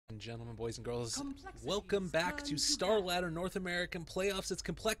Gentlemen, boys and girls, welcome back to Star Ladder North American Playoffs. It's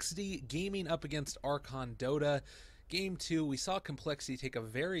compLexity gaming up against Archon Dota. Game 2, we saw compLexity take a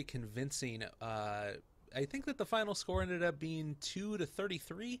very convincing, I think that the final score ended up being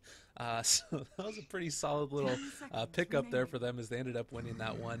 2-33, so that was a pretty solid little pickup there for them as they ended up winning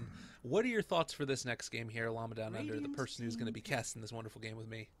that one. What are your thoughts for this next game here, Llama Down Under, the person who's going to be casting this wonderful game with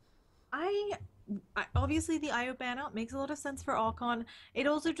me? I obviously the IO ban out makes a lot of sense for Archon. It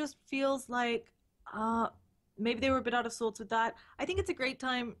also just feels like maybe they were a bit out of sorts with that. I think it's a great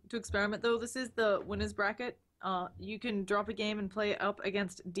time to experiment though. This is the winners bracket. You can drop a game and play up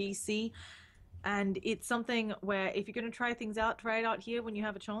against DC. And it's something where if you're going to try things out, try it out here when you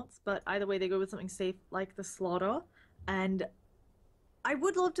have a chance. But either way, they go with something safe like the Slaughter. And I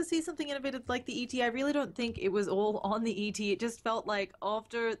would love to see something innovative like the ET. I really don't think it was all on the ET. It just felt like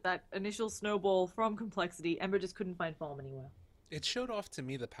after that initial snowball from compLexity, Ember just couldn't find form anywhere. It showed off to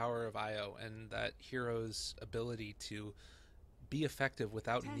me the power of IO and that hero's ability to be effective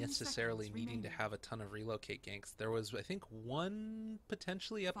without necessarily needing to have a ton of relocate ganks. There was, I think, one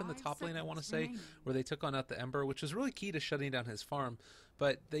potentially up in the top lane, I want to say, where they took on out the Ember, which was really key to shutting down his farm,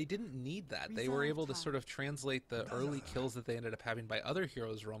 but they didn't need that. They were able to sort of translate the early kills that they ended up having by other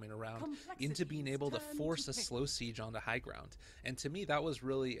heroes roaming around into being able to force a slow siege onto high ground. And to me, that was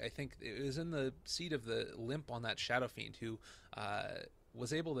really, I think, it was in the seat of the limp on that Shadow Fiend who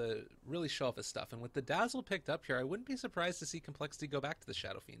was able to really show off his stuff. And with the Dazzle picked up here, I wouldn't be surprised to see compLexity go back to the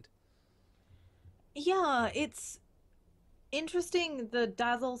Shadow Fiend. Yeah, it's interesting the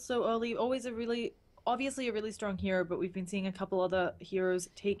Dazzle so early. Always obviously a really strong hero, but we've been seeing a couple other heroes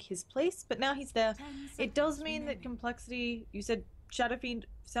take his place. But now he's there. It does mean that compLexity, you said Shadow Fiend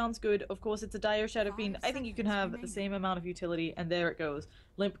sounds good. Of course, it's a dire Shadow Fiend. I think you can have the same amount of utility, and there it goes.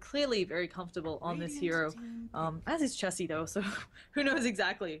 Limp clearly very comfortable on this hero, as is Chessie though. So who knows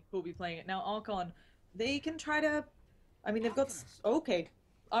exactly who'll be playing it now. Archon, they can try to. I mean, they've got okay.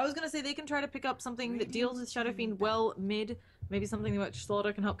 I was gonna say they can try to pick up something that deals with Shadow Fiend well mid, maybe something which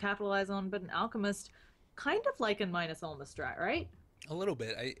Slaughter can help capitalize on. But an Alchemist, kind of like in minus Alma strat, right? A little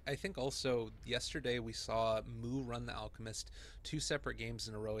bit. I think also yesterday we saw Moo run the Alchemist two separate games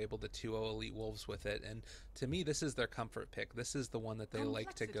in a row, able to 2-0 Elite Wolves with it. And to me, this is their comfort pick. This is the one that they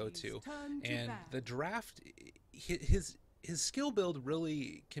like to go to. And the draft, his skill build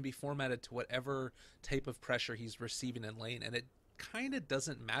really can be formatted to whatever type of pressure he's receiving in lane, and it kind of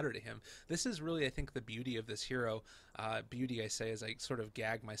doesn't matter to him. This is really, I think, the beauty of this hero. Beauty, I say, as I sort of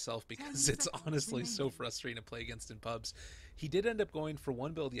gag myself because it's honestly so frustrating to play against in pubs. He did end up going for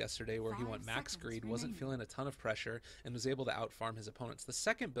one build yesterday where he went max greed, wasn't feeling a ton of pressure, and was able to outfarm his opponents. The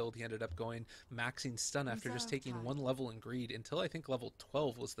second build, he ended up going maxing stun after just taking one level in greed until I think level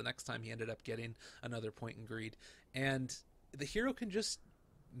 12 was the next time he ended up getting another point in greed. And the hero can just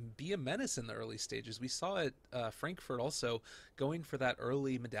be a menace in the early stages. We saw it Frankfurt also going for that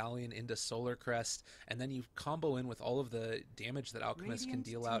early medallion into Solar Crest, and then you combo in with all of the damage that Alchemist can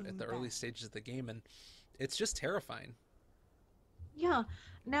deal out at the early stages of the game, and it's just terrifying. Yeah.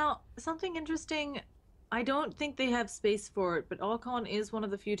 Now, something interesting. I don't think they have space for it, but Archon is one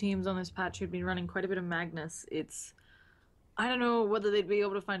of the few teams on this patch who've been running quite a bit of Magnus. I don't know whether they'd be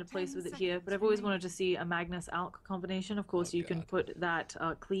able to find a place with it here, but I've always wanted to see a Magnus Alch combination. Of course, Oh you can god. put that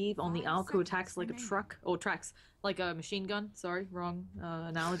cleave on the Alch who attacks like a truck, or tracks like a machine gun. Sorry, wrong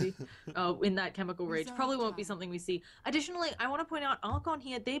analogy. In that chemical rage. Probably won't be something we see. Additionally, I want to point out Archon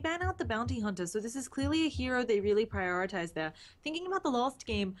here, they ban out the bounty hunter, so this is clearly a hero they really prioritize there. Thinking about the last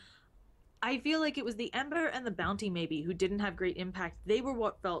game, I feel like it was the Ember and the Bounty maybe who didn't have great impact. They were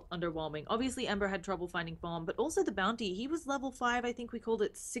what felt underwhelming. Obviously, Ember had trouble finding farm, but also the Bounty. He was level 5, I think we called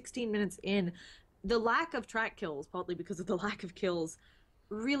it 16 minutes in. The lack of track kills, partly because of the lack of kills,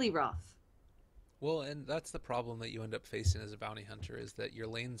 really rough. Well, and that's the problem that you end up facing as a bounty hunter, is that your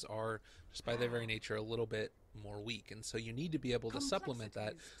lanes are, just by their very nature, a little bit more weak. And so you need to be able to supplement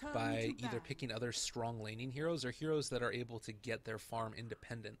that by either picking other strong laning heroes or heroes that are able to get their farm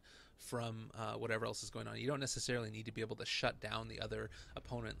independent from whatever else is going on. You don't necessarily need to be able to shut down the other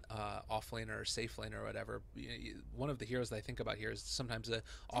opponent off laner or safe laner or whatever. One of the heroes that I think about here is sometimes a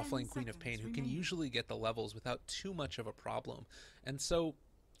off-lane Queen of Pain who can usually get the levels without too much of a problem. And so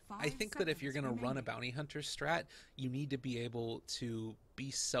I think that if you're going to run a bounty hunter strat, you need to be able to be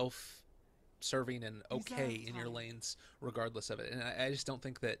self-serving and okay in your lanes regardless of it. And I just don't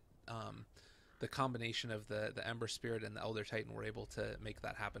think that the combination of the Ember Spirit and the Elder Titan were able to make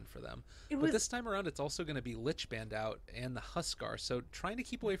that happen for them. But this time around, it's also going to be Lich Band out and the Huskar, so trying to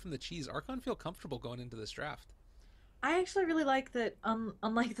keep away from the cheese. Archon feel comfortable going into this draft. I actually really like that,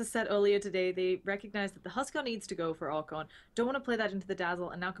 unlike the set earlier today, they recognize that the Huskar needs to go for Archon. Don't want to play that into the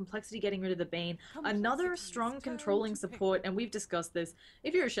Dazzle, and now Complexity getting rid of the Bane. Another Complexity's strong turn controlling to pick. support, and we've discussed this.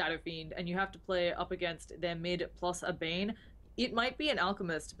 If you're a Shadow Fiend and you have to play up against their mid plus a Bane, it might be an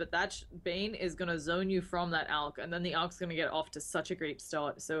Alchemist, but that Bane is going to zone you from that Alch, and then the Alch's going to get off to such a great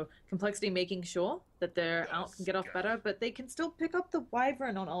start. So Complexity making sure that their Alch can get off better, but they can still pick up the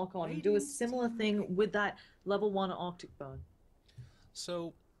Wyvern on Archon and do a similar thing with that level 1 Arctic Burn.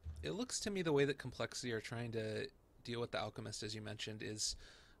 So it looks to me the way that Complexity are trying to deal with the Alchemist, as you mentioned, is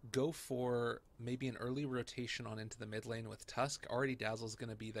go for maybe an early rotation on into the mid lane with Tusk. Already Dazzle's going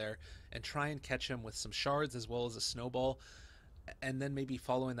to be there, and try and catch him with some shards as well as a snowball, and then maybe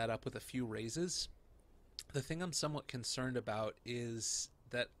following that up with a few raises. The thing I'm somewhat concerned about is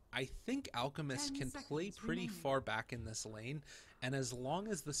that I think Alchemist can play pretty far back in this lane, and as long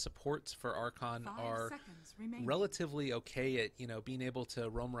as the supports for Archon are relatively okay at, being able to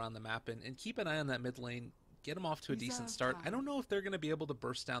roam around the map and keep an eye on that mid lane, get them off to a decent start. I don't know if they're going to be able to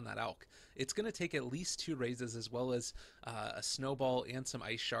burst down that Alch. It's going to take at least 2 raises as well as a snowball and some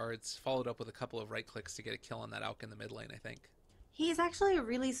ice shards, followed up with a couple of right clicks to get a kill on that Alch in the mid lane, I think. He's actually a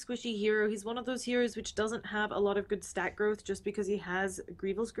really squishy hero. He's one of those heroes which doesn't have a lot of good stat growth just because he has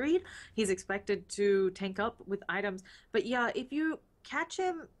Grievel's Greed. He's expected to tank up with items. But yeah, if you catch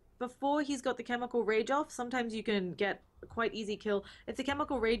him before he's got the Chemical Rage off, sometimes you can get a quite easy kill. If the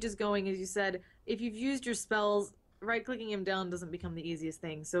Chemical Rage is going, as you said, if you've used your spells, right-clicking him down doesn't become the easiest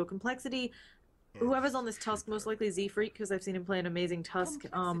thing. So Complexity, whoever's on this Tusk, most likely Z-Freak, because I've seen him play an amazing Tusk.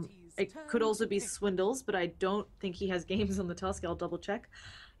 It could also be Swindles, but I don't think he has games on the Tusk. I'll double check.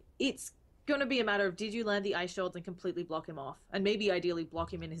 It's going to be a matter of, did you land the ice shards and completely block him off, and maybe ideally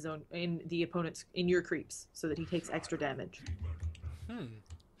block him in the opponent's, in your creeps, so that he takes extra damage.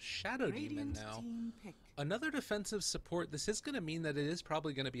 Shadow Demon now. Another defensive support. This is going to mean that it is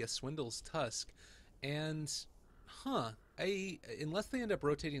probably going to be a Swindles Tusk, and unless they end up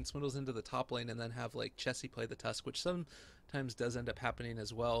rotating Swindles into the top lane and then have like Chessie play the Tusk, which sometimes does end up happening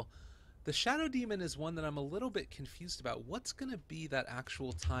as well. The Shadow Demon is one that I'm a little bit confused about. What's going to be that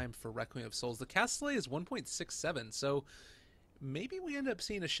actual time for Requiem of Souls? The cast delay is 1.67, so maybe we end up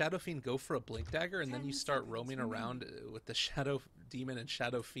seeing a Shadow Fiend go for a Blink Dagger, and then you start roaming around with the Shadow Demon and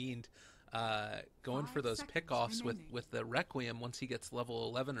Shadow Fiend going for those pickoffs with the Requiem once he gets level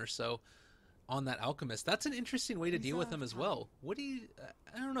 11 or so on that Alchemist. That's an interesting way to deal with him as well. What do you...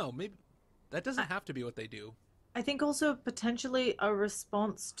 I don't know. Maybe that doesn't have to be what they do. I think also potentially a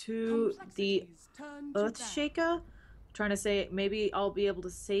response to the Earthshaker. Trying to say, maybe I'll be able to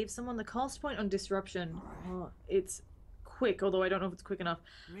save someone. The cost point on Disruption, it's quick, although I don't know if it's quick enough.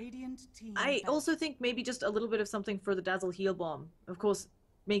 I also think maybe just a little bit of something for the Dazzle Heal Bomb. Of course,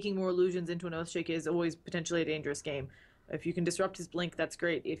 making more illusions into an Earthshaker is always potentially a dangerous game. If you can disrupt his blink, that's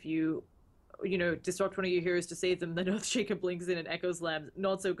great. If you disrupt one of your heroes to save them, then Earthshaker blinks in and Echo Slams,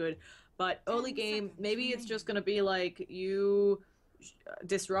 not so good. But early game, maybe it's just going to be like you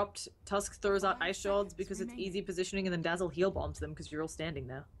disrupt, Tusk throws out Ice Shards because it's easy positioning, and then Dazzle Heal Bombs them because you're all standing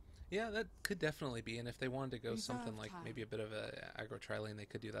there. Yeah, that could definitely be, and if they wanted to go something like maybe a bit of a aggro tri-lane, they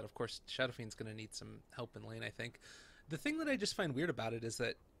could do that. Of course, Shadow Fiend's going to need some help in lane, I think. The thing that I just find weird about it is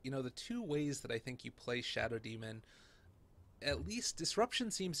that, the 2 ways that I think you play Shadow Demon, at least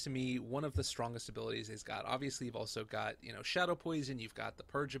Disruption seems to me one of the strongest abilities he's got. Obviously, you've also got, Shadow Poison, you've got the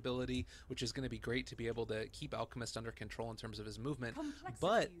Purge ability, which is going to be great to be able to keep Alchemist under control in terms of his movement.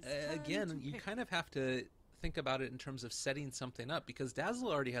 But, again, you kind of have to think about it in terms of setting something up, because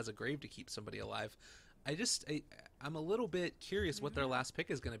Dazzle already has a grave to keep somebody alive. I'm a little bit curious what their last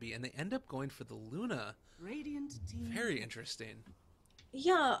pick is going to be, and they end up going for the Luna. Very interesting.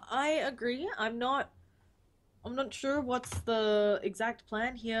 Yeah, I agree. I'm not sure what's the exact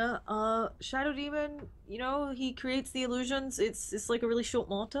plan here. Shadow Demon, he creates the illusions. It's like a really short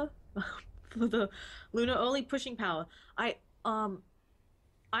mortar for the Luna, only pushing power.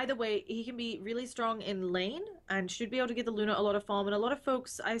 Either way, he can be really strong in lane and should be able to get the Luna a lot of farm. And a lot of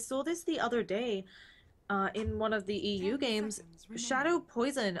folks, I saw this the other day in one of the EU games, Shadow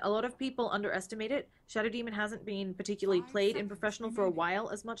Poison. A lot of people underestimate it. Shadow Demon hasn't been particularly played in professional for a while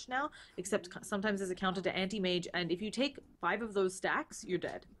as much now, except sometimes as a counter to anti-mage. And if you take 5 of those stacks, you're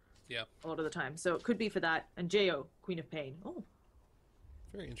dead. Yeah. A lot of the time. So it could be for that. And Jo, Queen of Pain. Oh.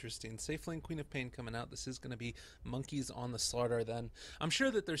 Very interesting. Safe Lane Queen of Pain coming out. This is going to be Monkeys on the Slaughter then. I'm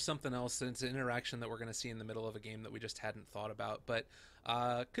sure that there's something else, and it's an interaction that we're going to see in the middle of a game that we just hadn't thought about. But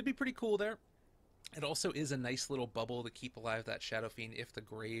could be pretty cool there. It also is a nice little bubble to keep alive that Shadow Fiend if the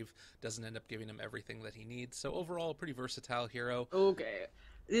Grave doesn't end up giving him everything that he needs. So overall, a pretty versatile hero. Okay.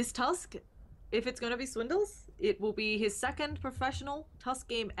 This Tusk, if it's going to be Swindles, it will be his second professional Tusk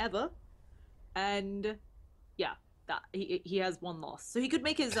game ever, and yeah, that he has one loss, so he could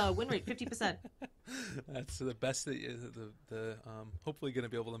make his win rate 50%. That's the best that the hopefully going to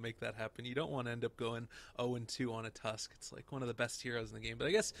be able to make that happen. You don't want to end up going 0-2 on a Tusk. It's like one of the best heroes in the game, but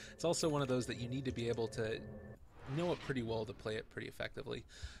I guess it's also one of those that you need to be able to know it pretty well to play it pretty effectively.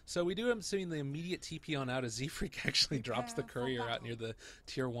 So we do end up seeing the immediate TP on out as Z-Freak actually drops the courier out near the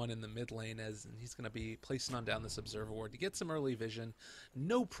tier 1 in the mid lane, as he's going to be placing on down this Observer Ward to get some early vision.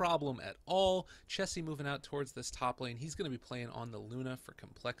 No problem at all. Chessie moving out towards this top lane. He's going to be playing on the Luna for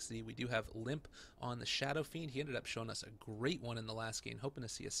complexity. We do have Limp on the Shadow Fiend. He ended up showing us a great one in the last game, hoping to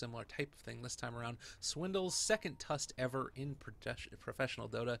see a similar type of thing this time around. Swindle's second Tusk ever in professional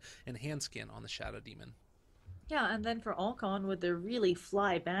Dota, and Handskin on the Shadow Demon. Yeah, and then for Archon with the really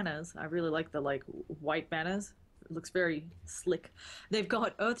fly banners, I really like the white banners. It looks very slick. They've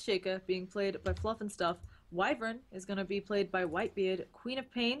got Earthshaker being played by Fluff and Stuff. Wyvern is going to be played by Whitebeard. Queen of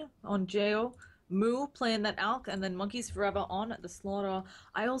Pain on Jo. Moo playing that Alk, and then Monkeys Forever on the Slaughter.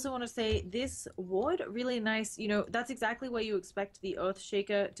 I also want to say this ward, really nice. You know, that's exactly where you expect the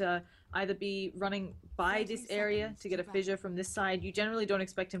Earthshaker to either be running by this area to get a fissure from this side. You generally don't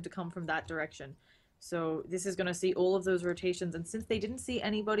expect him to come from that direction. So this is going to see all of those rotations, and since they didn't see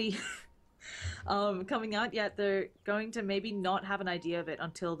anybody coming out yet, they're going to maybe not have an idea of it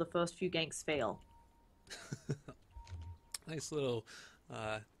until the first few ganks fail. Nice little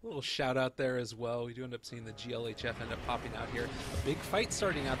shout out there as well. We do end up seeing the GLHF end up popping out here. A big fight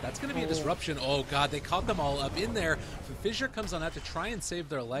starting out. That's going to be a disruption. Oh god, they caught them all up in there. Fissure comes on out to try and save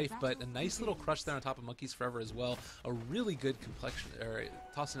their life, but a nice little crush there on top of Monkeys Forever as well. A really good complexion,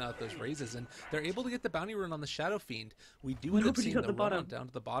 tossing out those raises, and they're able to get the bounty rune on the Shadow Fiend. We do end up seeing the run down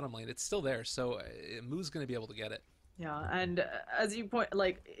to the bottom lane. It's still there, so Moo's going to be able to get it. Yeah, and as you point,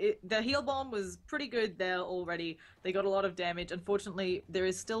 the heal bomb was pretty good there already. They got a lot of damage. Unfortunately, there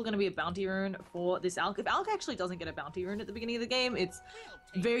is still going to be a bounty rune for this Alk. If Alk actually doesn't get a bounty rune at the beginning of the game, it's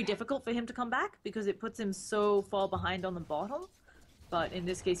very difficult for him to come back because it puts him so far behind on the bottom. But in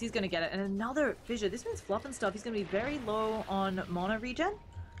this case, he's going to get it. And another fissure. This means Fluff and Stuff. He's going to be very low on mana regen,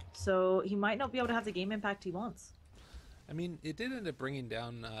 so he might not be able to have the game impact he wants. I mean, it did end up bringing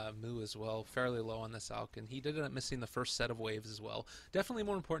down Moo as well, fairly low on this Alk, and he did end up missing the first set of waves as well. Definitely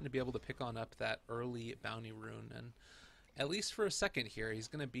more important to be able to pick on up that early bounty rune, and at least for a second here, he's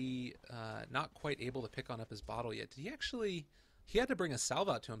going to be not quite able to pick on up his bottle yet. Did he actually... He had to bring a salve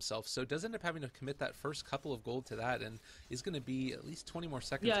out to himself, so does end up having to commit that first couple of gold to that, and is going to be at least 20 more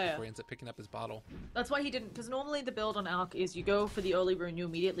seconds before he ends up picking up his bottle. That's why he didn't, because normally the build on Alk is you go for the early rune, you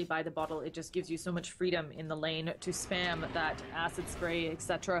immediately buy the bottle. It just gives you so much freedom in the lane to spam that acid spray,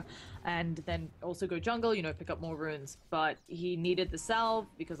 etc., and then also go jungle, you know, pick up more runes. But he needed the salve,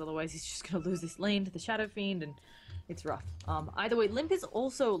 because otherwise he's just going to lose this lane to the Shadow Fiend, and it's rough. Either way, Limp is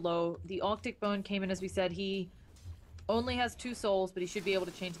also low. The Arctic Bone came in, as we said, he only has 2 souls, but he should be able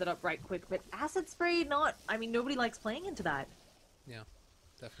to change that up right quick. But acid spray, nobody likes playing into that. Yeah,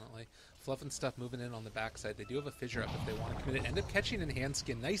 definitely. Fluff and Stuff moving in on the backside. They do have a fissure up if they want to commit it. End up catching in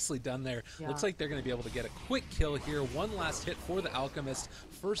Handskin. Nicely done there. Yeah. Looks like they're going to be able to get a quick kill here. One last hit for the Alchemist.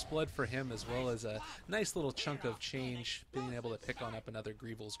 First blood for him, as well as a nice little chunk of change, being able to pick on up another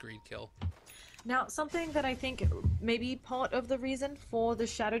Greevil's Greed kill. Now, something that I think may be part of the reason for the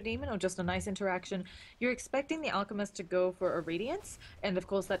Shadow Demon, or just a nice interaction, you're expecting the Alchemist to go for a Radiance, and of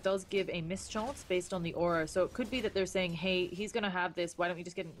course that does give a mischance based on the aura, so it could be that they're saying, hey, he's going to have this, why don't we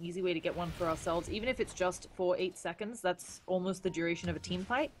just get an easy way to get one for ourselves, even if it's just for 8 seconds. That's almost the duration of a team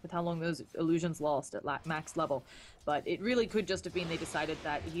fight, with how long those illusions last at max level. But it really could just have been they decided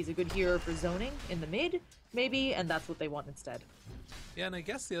that he's a good hero for zoning in the mid, maybe, and that's what they want instead. Yeah, and I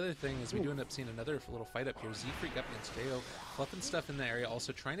guess the other thing is we do end up seeing another little fight up here. Z-Freak up against Jo. Fluff and Stuff in the area,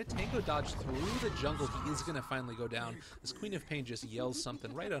 also trying to tango dodge through the jungle. He is going to finally go down. This Queen of Pain just yells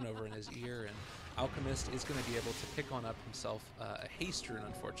something right on over in his ear, and Alchemist is going to be able to pick on up himself a haste rune,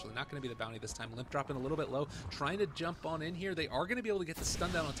 unfortunately. Not going to be the bounty this time. Limp dropping a little bit low, trying to jump on in here. They are going to be able to get the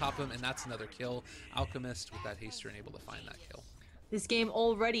stun down on top of him, and that's another kill. Alchemist with that haste rune able to find that kill. This game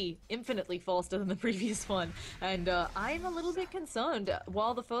already infinitely faster than the previous one, and I'm a little bit concerned.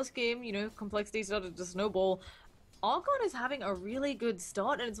 While the first game, you know, complexity started to snowball, Archon is having a really good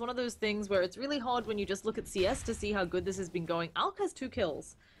start, and it's one of those things where it's really hard when you just look at CS to see how good this has been going. Alk has 2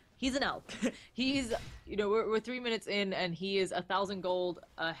 kills. He's an Alk. He's, you know, we're 3 minutes in, and he is 1,000 gold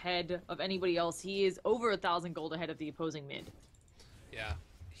ahead of anybody else. He is over 1,000 gold ahead of the opposing mid. Yeah.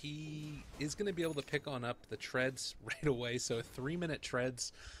 he is going to be able to pick on up the treads right away. So 3-minute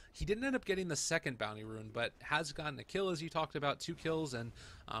treads. He didn't end up getting the second bounty rune, but has gotten a kill, as you talked about, 2 kills, and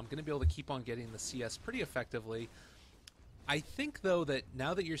going to be able to keep on getting the CS pretty effectively. I think, though, that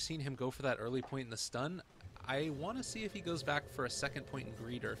now that you're seeing him go for that early point in the stun, I want to see if he goes back for a second point in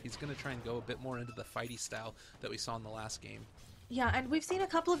greed, or if he's going to try and go a bit more into the fighty style that we saw in the last game. Yeah, and we've seen a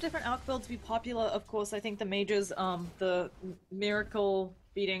couple of different ALK builds be popular. Of course, I think the majors, the Miracle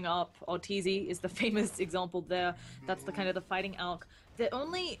beating up Ortiz is the famous example there. That's the kind of the fighting ALK.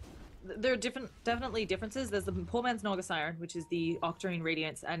 There are definitely differences. There's the poor man's Naga Siren, which is the Octarine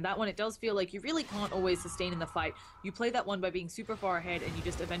Radiance, and that one, it does feel like you really can't always sustain in the fight. You play that one by being super far ahead, and you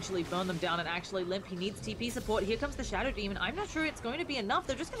just eventually burn them down. And actually, Limp, he needs TP support. Here comes the Shadow Demon. I'm not sure it's going to be enough.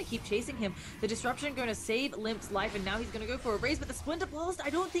 They're just going to keep chasing him. The Disruption going to save Limp's life, and now he's going to go for a raise, but the Splinter Blast, I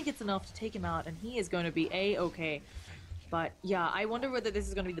don't think it's enough to take him out, and he is going to be A-okay. But yeah, I wonder whether this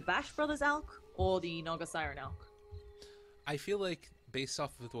is going to be the Bash Brothers ALK or the Naga Siren ALK. I feel like, based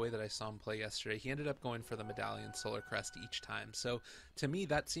off of the way that I saw him play yesterday, he ended up going for the Medallion Solar Crest each time. So to me,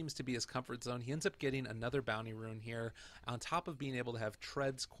 that seems to be his comfort zone. He ends up getting another bounty rune here, on top of being able to have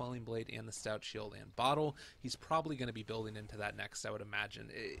Treads, Quelling Blade, and the Stout Shield and Bottle. He's probably going to be building into that next, I would imagine.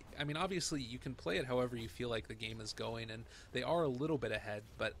 I mean, obviously, you can play it however you feel like the game is going, and they are a little bit ahead,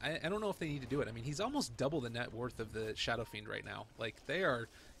 but I don't know if they need to do it. I mean, he's almost double the net worth of the Shadow Fiend right now. Like, they are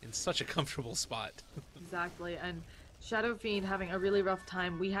in such a comfortable spot. Exactly, and Shadow Fiend having a really rough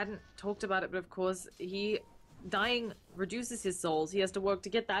time. We hadn't talked about it, but of course, dying reduces his souls. He has to work to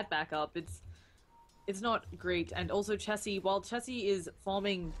get that back up. It's not great. And also Chessie, while Chessie is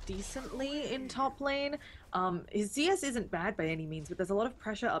farming decently in top lane, his CS isn't bad by any means, but there's a lot of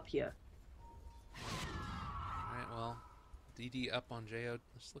pressure up here. Alright, well, DD up on Jo,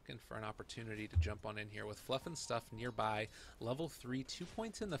 just looking for an opportunity to jump on in here with Fluff and Stuff nearby. Level 3, 2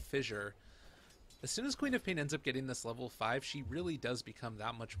 points in the fissure. As soon as Queen of Pain ends up getting this level 5, she really does become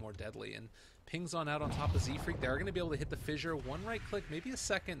that much more deadly. And pings on out on top of Z-Freak. They are going to be able to hit the fissure. One right click, maybe a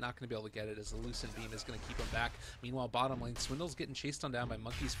second, not going to be able to get it, as the Lucent Beam is going to keep him back. Meanwhile, bottom lane, Swindle's getting chased on down by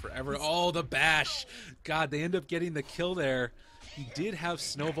Monkeys forever. Oh, the bash! God, they end up getting the kill there. He did have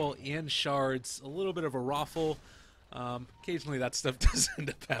Snowball and Shards. A little bit of a raffle. Occasionally that stuff does end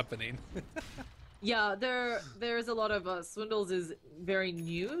up happening. Yeah, there's a lot of Swindles is very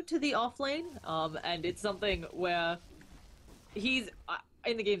new to the offlane, and it's something where he's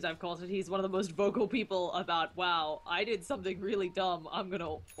in the games I've called it, he's one of the most vocal people about, wow, I did something really dumb, I'm gonna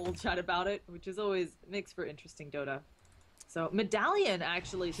all chat about it, which is always makes for interesting Dota. So Medallion,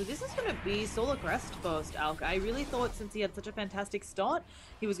 actually, so this is going to be Solar Crest first, ALK. I really thought, since he had such a fantastic start,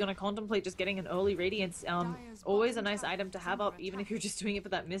 he was going to contemplate just getting an early Radiance. Always a nice item to have up, even if you're just doing it for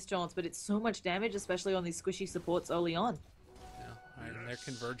that mischance, but it's so much damage, especially on these squishy supports early on. Yeah, alright, and they're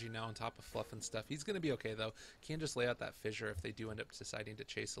converging now on top of Fluff and Stuff. He's going to be okay, though. Can just lay out that fissure if they do end up deciding to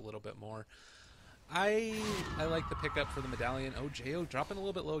chase a little bit more. I like the pickup for the Medallion. Oh, Jo dropping a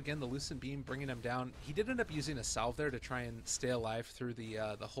little bit low again. The Lucent Beam bringing him down. He did end up using a salve there to try and stay alive through the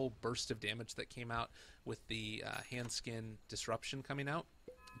whole burst of damage that came out with the hand skin disruption coming out.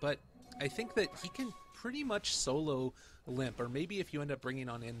 But I think that he can pretty much solo Limp, or maybe if you end up bringing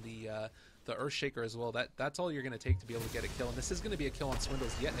on in the Earthshaker as well, that's all you're going to take to be able to get a kill. And this is going to be a kill on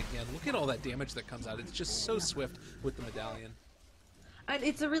Swindles yet again. Look at all that damage that comes out. It's just so swift with the Medallion. And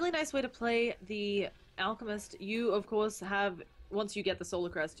it's a really nice way to play the Alchemist. You, of course, have, once you get the Solar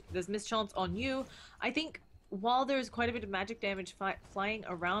Crest, there's mischance on you. I think while there's quite a bit of magic damage flying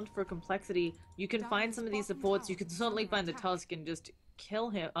around for complexity, you can find some of these supports. You can certainly find the Tusk and just kill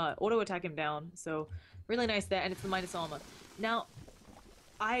him, auto-attack him down. So really nice there, and it's the minus armor. Now,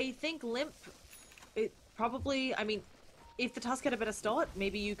 I think Limp, it probably, I mean, if the Tusk had a better start,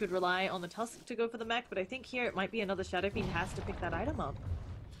 maybe you could rely on the Tusk to go for the mech, but I think here it might be another Shadow Fiend has to pick that item up.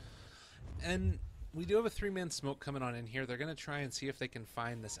 And we do have a 3-man smoke coming on in here. They're going to try and see if they can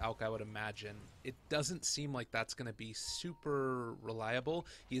find this ALK, I would imagine. It doesn't seem like that's going to be super reliable.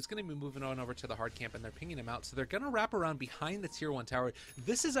 He is going to be moving on over to the hard camp, and they're pinging him out. So they're going to wrap around behind the tier 1 tower.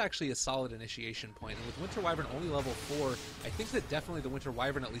 This is actually a solid initiation point. And with Winter Wyvern only level 4, I think that definitely the Winter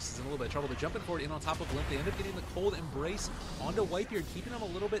Wyvern at least is in a little bit of trouble. They're jumping forward in on top of Limp. They end up getting the cold embrace onto Whitebeard, keeping him a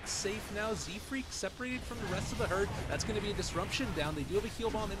little bit safe now. Z-Freak separated from the rest of the herd. That's going to be a disruption down. They do have a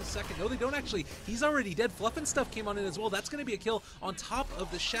heal bomb in a second. No, they don't actually. He's already dead. Fluff and Stuff came on in as well. That's going to be a kill on top of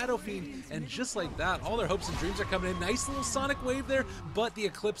the Shadow Fiend. And just just like that, all their hopes and dreams are coming in. Nice little sonic wave there, but the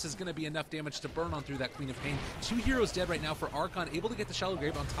Eclipse is going to be enough damage to burn on through that Queen of Pain. 2 heroes dead right now for Archon, able to get the Shallow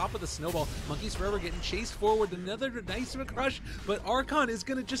Grave on top of the Snowball. Monkeys Forever getting chased forward, another nice of a crush, but Archon is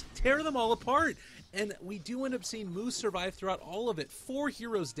going to just tear them all apart. And we do end up seeing Moose survive throughout all of it. 4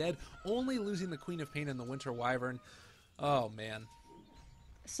 heroes dead, only losing the Queen of Pain and the Winter Wyvern. Oh, man.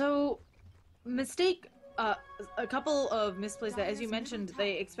 So, a couple of misplays there. As you mentioned,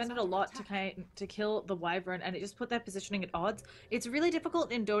 they expended a lot to kill the Wyvern, and it just put their positioning at odds. It's really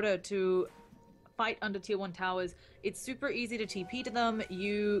difficult in Dota to fight under tier 1 towers. It's super easy to TP to them.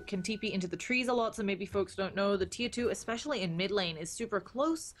 You can TP into the trees a lot, so maybe folks don't know. The tier 2, especially in mid lane, is super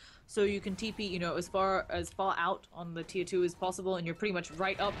close, so you can TP, you know, as far out on the tier 2 as possible, and you're pretty much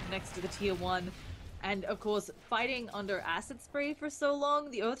right up next to the tier 1. And of course, fighting under Acid Spray for so long,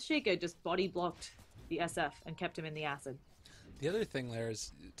 the Earthshaker just body blocked the SF and kept him in the acid. The other thing there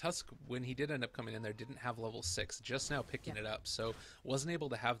is Tusk, when he did end up coming in there, didn't have level 6, just now picking it up, so wasn't able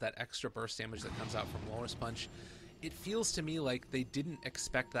to have that extra burst damage that comes out from Walrus Punch. It feels to me like they didn't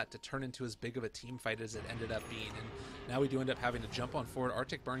expect that to turn into as big of a team fight as it ended up being, and now we do end up having to jump on forward.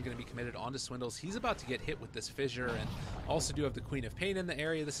 Arctic Burn going to be committed onto Swindles. He's about to get hit with this fissure, and also do have the Queen of Pain in the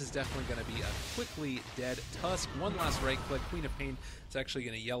area. This is definitely going to be a quickly dead Tusk. One last right click. Queen of Pain is actually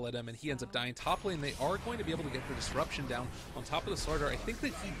going to yell at him, and he ends up dying. Top lane, they are going to be able to get the disruption down on top of the Slardar. I think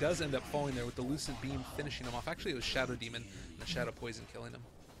that he does end up falling there with the Lucent Beam finishing him off. Actually, it was Shadow Demon and the Shadow Poison killing him.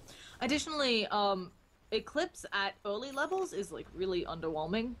 Additionally, Eclipse at early levels is like really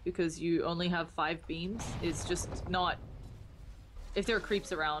underwhelming because you only have 5 beams. It's just not. If there are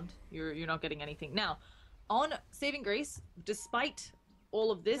creeps around, you're not getting anything. Now, on Saving Grace, despite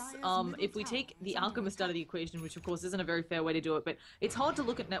all of this, if we take the Alchemist out of the equation, which of course isn't a very fair way to do it, but it's hard to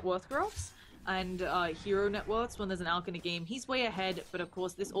look at net worth graphs and hero net worths when there's an Alch in a game. He's way ahead, but of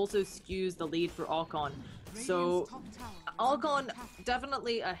course this also skews the lead for Archon. So Archon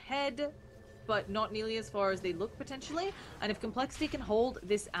definitely ahead, but not nearly as far as they look potentially. And if compLexity can hold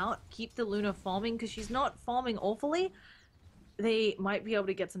this out, keep the Luna farming, because she's not farming awfully, they might be able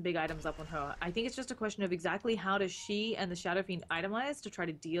to get some big items up on her. I think it's just a question of exactly how does she and the Shadow Fiend itemize to try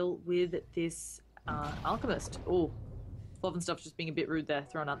to deal with this Alchemist. Oh, Love and Stuff's just being a bit rude there,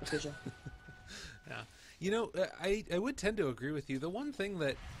 throwing out the fissure. Yeah. You know, I would tend to agree with you. The one thing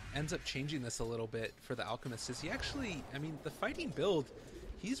that ends up changing this a little bit for the Alchemist is he actually, I mean, the fighting build,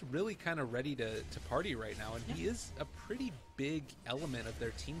 he's really kind of ready to party right now, and he is a pretty big element of their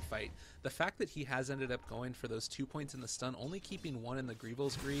team fight. The fact that he has ended up going for those 2 points in the stun, only keeping 1 in the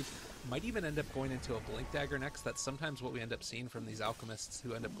Grievel's Greed, might even end up going into a Blink Dagger next. That's sometimes what we end up seeing from these Alchemists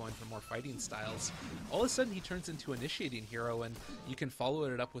who end up going for more fighting styles. All of a sudden he turns into Initiating Hero, and you can follow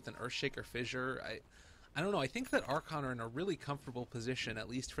it up with an Earthshaker Fissure. I don't know, I think that Archon are in a really comfortable position, at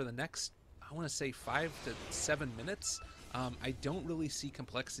least for the next, I want to say 5 to 7 minutes. I don't really see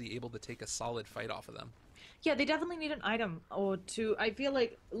compLexity able to take a solid fight off of them. Yeah, they definitely need an item or two. I feel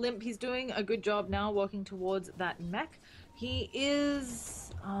like Limp, he's doing a good job now working towards that mech. He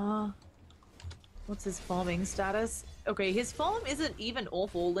is... what's his farming status? Okay, his farm isn't even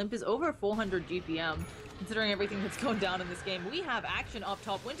awful. Limp is over 400 GPM, considering everything that's going down in this game. We have action up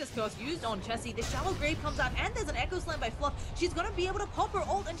top. Winter's Curse used on Chessie. The Shallow Grave comes out, and there's an Echo Slam by Fluff. She's gonna be able to pop her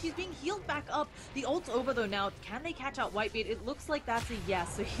ult, and she's being healed back up. The ult's over, though, now. Can they catch out Whitebeard? It looks like that's a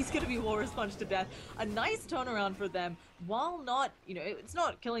yes, so he's gonna be Walrus Punched to death. A nice turnaround for them, while not, you know, it's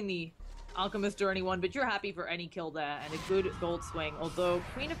not killing the Alchemist or anyone, but you're happy for any kill there, and a good gold swing. Although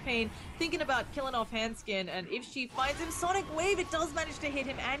Queen of Pain thinking about killing off Handskin, and if she finds him Sonic Wave, it does manage to hit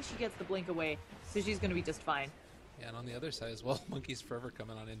him, and she gets the blink away, so she's gonna be just fine. Yeah, and on the other side as well, Monkeys Forever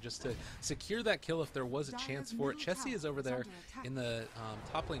coming on in just to secure that kill if there was a chance for it. Chessie is over there in the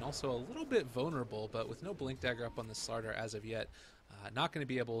top lane, also a little bit vulnerable, but with no Blink Dagger up on the Slardar as of yet. Not going to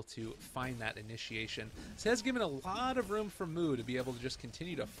be able to find that initiation. This has given a lot of room for Moo to be able to just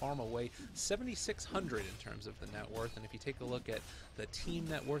continue to farm away. 7,600 in terms of the net worth, and if you take a look at the team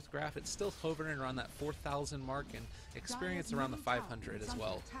net worth graph, it's still hovering around that 4,000 mark, and experience around the 500 as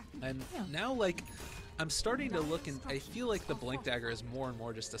well. And now, like, I'm starting to look, and I feel like the Blink Dagger is more and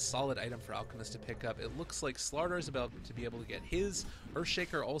more just a solid item for Alchemist to pick up. It looks like Slardar is about to be able to get his.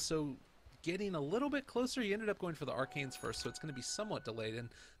 Earthshaker also getting a little bit closer. He ended up going for the Arcanes first, so it's going to be somewhat delayed, and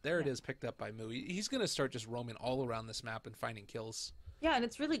there it is, picked up by Moo. He's going to start just roaming all around this map and finding kills. Yeah, and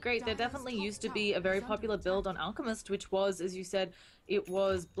it's really great. There definitely used to be a very popular build on Alchemist, which was, as you said, it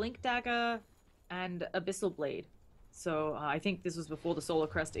was Blink Dagger and Abyssal Blade. So I think this was before the Solar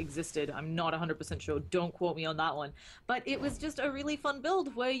Crest existed. I'm not 100% sure. Don't quote me on that one. But it was just a really fun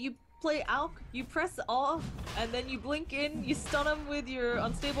build where you play Alk, you press R, and then you blink in, you stun them with your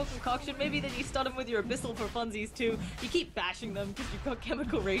Unstable Concoction, maybe then you stun them with your Abyssal for funsies too. You keep bashing them because you've got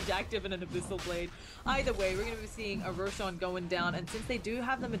Chemical Rage active and an Abyssal Blade. Either way, we're going to be seeing a Roshan going down, and since they do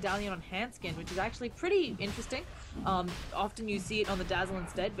have the Medallion on Handskin, which is actually pretty interesting, often you see it on the Dazzle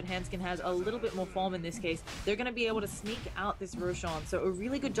instead, but Handskin has a little bit more form in this case, they're going to be able to sneak out this Roshan, so a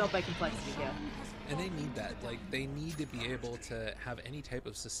really good job by compLexity here. And they need that. Like, they need to be able to have any type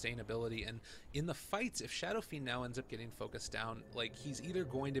of sustainability. And in the fights, if Shadow Fiend now ends up getting focused down, like, he's either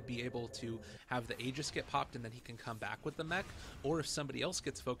going to be able to have the Aegis get popped and then he can come back with the mech, or if somebody else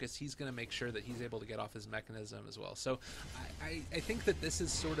gets focused, he's going to make sure that he's able to get off his mechanism as well. So I think that this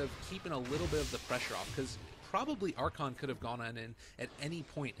is sort of keeping a little bit of the pressure off, because probably Archon could have gone on in at any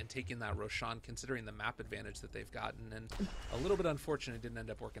point and taken that Roshan, considering the map advantage that they've gotten, and a little bit unfortunate it didn't end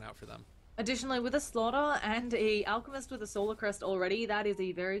up working out for them. Additionally, with a Slaughter and a Alchemist with a Solar Crest already, that is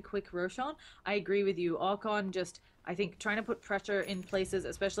a very quick Roshan. I agree with you. Archon just, I think, trying to put pressure in places,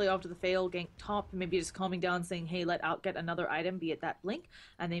 especially after the fail gank top, maybe just calming down, saying, hey, let Out get another item, be it that Blink,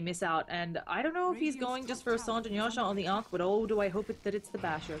 and they miss out. And I don't know if he's going just for a Sange and Yasha on the Arc, but oh, do I hope that it's the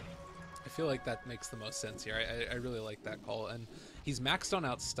Basher. I feel like that makes the most sense here. I really like that call, and he's maxed on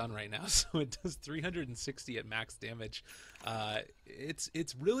out stun right now, so it does 360 at max damage.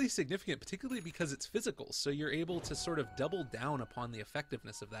 It's really significant, particularly because it's physical, so you're able to sort of double down upon the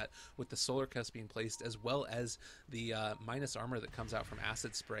effectiveness of that with the Solar Crest being placed, as well as the minus armor that comes out from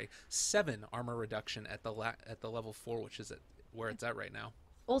Acid Spray. 7 armor reduction at the level 4, which is where it's at right now.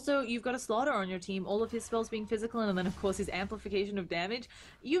 Also, you've got a Slaughter on your team, all of his spells being physical, and then of course his amplification of damage.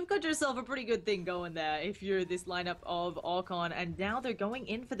 You've got yourself a pretty good thing going there if you're this lineup of Archon, and now they're going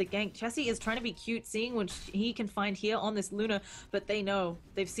in for the gank. Chessie is trying to be cute, seeing what he can find here on this Luna, but they know,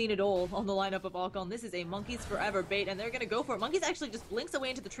 they've seen it all on the lineup of Archon. This is a Monkeys Forever bait, and they're gonna go for it. Monkeys actually just blinks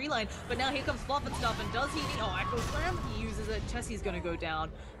away into the tree line, but now here comes Fluff and Stuff, and does he need, oh, Echo Slam? He uses it, Chessie's gonna go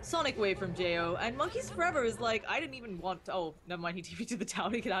down. Sonic Wave from Jo, and Monkeys Forever is like, I didn't even want to, oh, never mind, he TP'd to the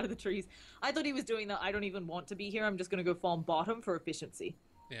tower to get out of the trees. I thought he was doing that, I don't even want to be here, I'm just gonna go farm bottom for efficiency.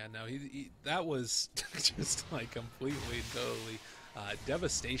 Yeah, no, he that was just like completely, totally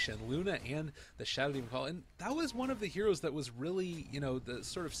devastation. Luna and the Shadow Demon Call, and that was one of the heroes that was really, you know, the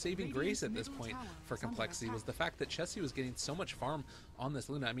sort of saving grace at this point for compLexity, was the fact that Chessie was getting so much farm on this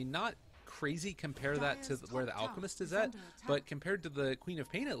Luna. I mean, not crazy compare that to where the Alchemist is at, but compared to the Queen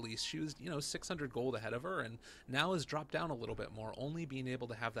of Pain, at least she was, you know, 600 gold ahead of her, and now has dropped down a little bit more, only being able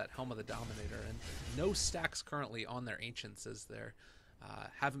to have that Helm of the Dominator, and no stacks currently on their Ancients, as they're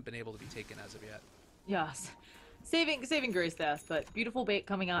haven't been able to be taken as of yet. Yes. Saving grace there, but beautiful bait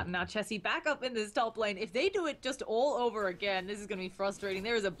coming out, and now Chessie back up in this top lane. If they do it just all over again, this is going to be frustrating.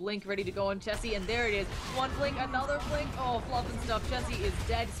 There is a blink ready to go on Chessie, and there it is. One blink, another blink. Oh, Fluff and Stuff. Chessie is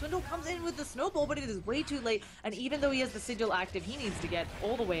dead. Swindle comes in with the snowball, but it is way too late, and even though he has the sigil active, he needs to get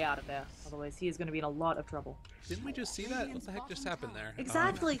all the way out of there. Otherwise, he is going to be in a lot of trouble. Didn't we just see that? What the heck just happened there?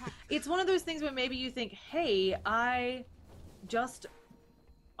 Exactly. It's one of those things where maybe you think, hey, I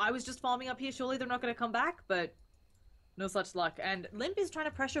was just farming up here, surely they're not going to come back, but no such luck. And Limp is trying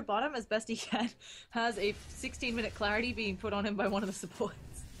to pressure bottom as best he can. Has a 16-minute clarity being put on him by one of the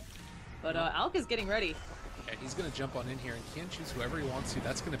supports. But Alk is getting ready. Yeah, he's going to jump on in here and can choose whoever he wants to.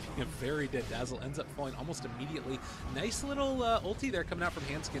 That's going to be a very dead Dazzle. Ends up falling almost immediately. Nice little ulti there coming out from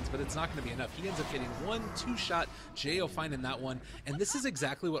Handskins, but it's not going to be enough. He ends up getting 1-2 shot. Jo finding that one. And this is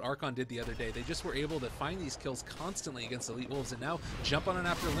exactly what Archon did the other day. They just were able to find these kills constantly against Elite Wolves, and now jump on and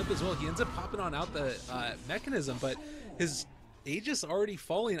after Limp as well. He ends up popping on out the mechanism, but his Aegis already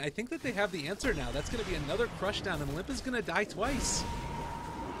falling. I think that they have the answer now. That's going to be another crush down, and Limp is going to die twice.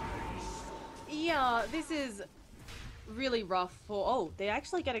 Yeah, this is really rough for... Oh, they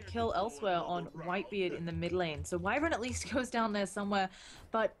actually get a kill elsewhere on Whitebeard in the mid lane. So Wyvern at least goes down there somewhere.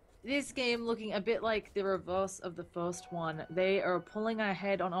 But this game looking a bit like the reverse of the first one. They are pulling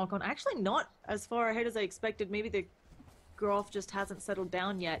ahead on Archon. Actually not as far ahead as I expected. Maybe the graph just hasn't settled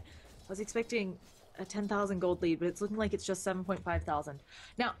down yet. I was expecting a 10,000 gold lead, but it's looking like it's just 7,500.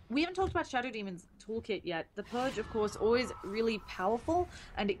 Now, we haven't talked about Shadow Demon's toolkit yet. The Purge, of course, always really powerful,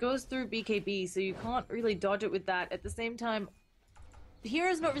 and it goes through BKB, so you can't really dodge it with that. At the same time, the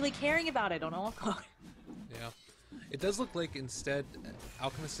hero's not really caring about it on Archon. Yeah. It does look like instead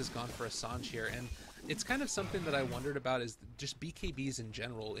Alchemist has gone for a Sange here, and it's kind of something that I wondered about, is just BKBs in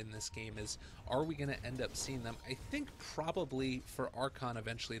general in this game is, are we going to end up seeing them? I think probably for Archon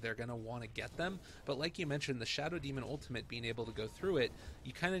eventually they're going to want to get them, but like you mentioned, the Shadow Demon ultimate being able to go through it,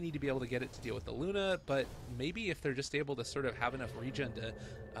 you kind of need to be able to get it to deal with the Luna, but maybe if they're just able to sort of have enough regen to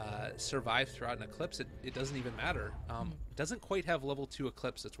survive throughout an Eclipse, it doesn't even matter. Doesn't quite have level 2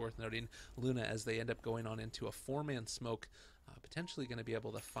 Eclipse, it's worth noting, Luna, as they end up going on into a 4-man smoke, potentially going to be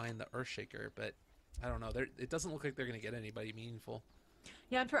able to find the Earthshaker, but I don't know. It doesn't look like they're going to get anybody meaningful.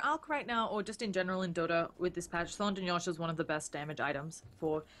 Yeah, and for Alk right now, or just in general in Dota with this patch, Sondanyasha is one of the best damage items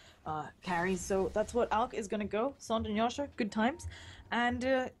for carries. So that's what Alk is going to go. Sondanyasha, good times. And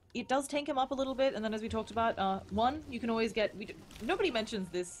it does tank him up a little bit. And then as we talked about, one, you can always get... nobody mentions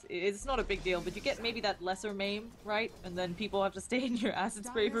this. It's not a big deal, but you get maybe that lesser maim, right? And then people have to stay in your acid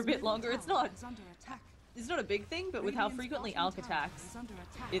spray for a bit longer. It's not a big thing, but with how frequently Alk attacks,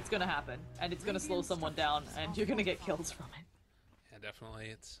 it's going to happen. And it's going to slow someone down, and you're going to get kills from it. Definitely.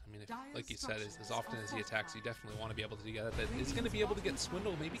 I mean, like you said, as often as he attacks, you definitely want to be able to do that. But is going to be able to get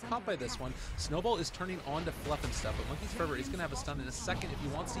Swindle, maybe caught by this one. Snowball is turning on to Fluff and stuff, but Monkey's Forever is going to have a stun in a second if he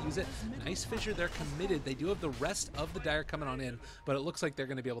wants to use it. Nice fissure, they're committed. They do have the rest of the Dire coming on in, but it looks like they're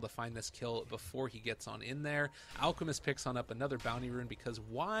going to be able to find this kill before he gets on in there. Alchemist picks on up another bounty rune because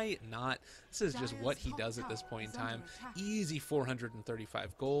why not? This is just what he does at this point in time. Easy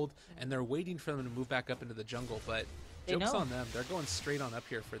 435 gold, and they're waiting for them to move back up into the jungle, but joke's on them. They're going straight on up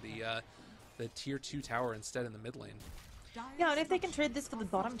here for the tier 2 tower instead in the mid lane. Yeah, and if they can trade this for the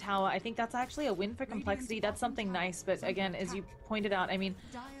bottom tower, I think that's actually a win for complexity. That's something nice, but again, as you pointed out, I mean,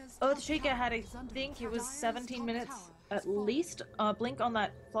 Earthshaker had, I think it was 17 minutes at least blink on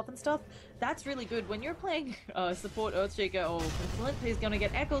that Fluff and stuff. That's really good. When you're playing support Earthshaker or Flint, he's going to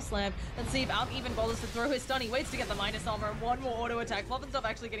get Echo Slam and see if Alk even bothers to throw his stun. He waits to get the minus armor and one more auto attack. Fluff and stuff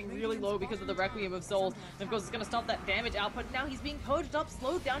actually getting really low because of the Requiem of Souls. And of course, it's going to stop that damage output. Now he's being purged up,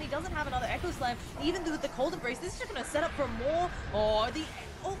 slowed down. He doesn't have another Echo Slam. Even with the Cold Embrace, this is just going to set up for more. Oh, the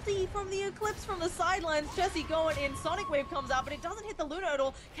ulti from the Eclipse from the sidelines. Jessie going in. Sonic Wave comes out, but it doesn't hit the Luna at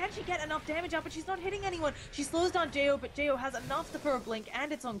all. Can she get enough damage out? But she's not hitting anyone. She slows down Jo, but Jo has enough to for a blink,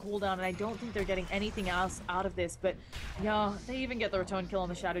 and it's on cooldown, and I don't think they're getting anything else out of this. But yeah, they even get the return kill on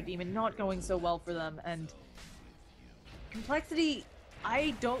the Shadow Demon. Not going so well for them. And complexity,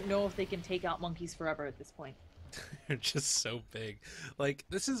 I don't know if they can take out Monkeys Forever at this point. They're just so big. Like,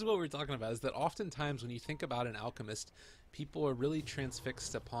 this is what we're talking about, is that oftentimes when you think about an alchemist, people are really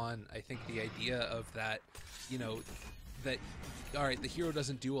transfixed upon, I think, the idea of that, you know, that, all right, the hero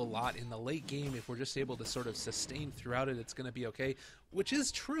doesn't do a lot in the late game. If we're just able to sort of sustain throughout it, it's going to be okay, which is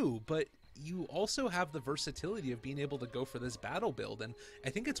true, but you also have the versatility of being able to go for this battle build, and I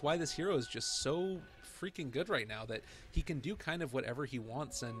think it's why this hero is just so freaking good right now, that he can do kind of whatever he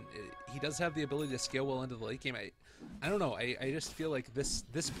wants, and he does have the ability to scale well into the late game. I don't know, I just feel like this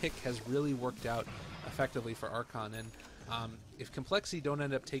pick has really worked out effectively for Archon, and if complexity don't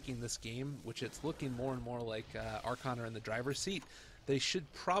end up taking this game, which it's looking more and more like Archon are in the driver's seat, they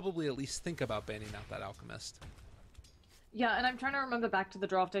should probably at least think about banning out that alchemist. Yeah, and I'm trying to remember back to the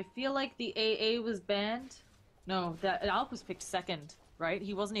draft. I feel like the AA was banned. No, that Alk was picked second, right?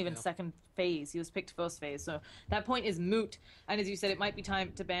 He wasn't even second phase. He was picked first phase. So that point is moot. And as you said, it might be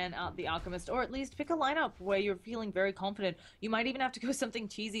time to ban out the Alchemist, or at least pick a lineup where you're feeling very confident. You might even have to go something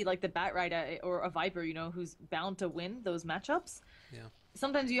cheesy like the Batrider or a Viper, you know, who's bound to win those matchups. Yeah.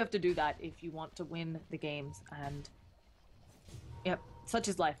 Sometimes you have to do that if you want to win the games. And yep, such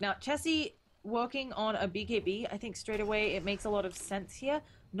is life. Now, Chessie working on a BKB, I think straight away it makes a lot of sense here.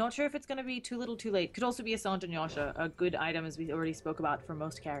 Not sure if it's going to be too little too late. Could also be a Sondanyasha, a good item as we already spoke about for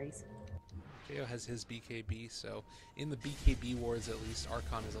most carries. Jo has his BKB, so in the BKB wars at least,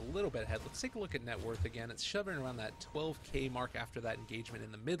 Archon is a little bit ahead. Let's take a look at net worth again. It's shoving around that 12k mark after that engagement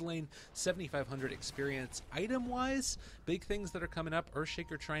in the mid lane. 7,500 experience. Item-wise, big things that are coming up.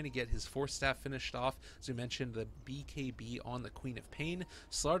 Earthshaker trying to get his Force Staff finished off. As we mentioned, the BKB on the Queen of Pain.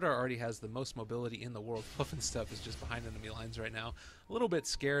 Slardar already has the most mobility in the world. Puff and stuff is just behind enemy lines right now. A little bit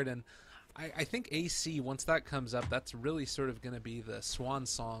scared, and I think AC, once that comes up, that's really sort of going to be the swan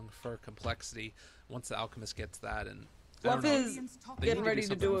song for complexity once the Alchemist gets that. And Fluff is getting ready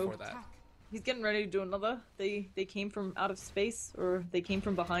to do that. He's getting ready to do another. They came from out of space, or they came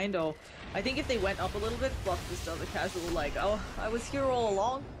from behind. Or I think if they went up a little bit, Fluff just does a casual like, oh, I was here all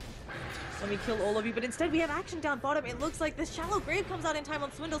along. Let me kill all of you. But instead we have action down bottom. It looks like the Shallow Grave comes out in time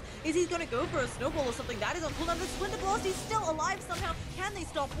on Swindles. Is he going to go for a snowball or something? That is on cooldown. The Swindle Blast, he's still alive somehow. Can they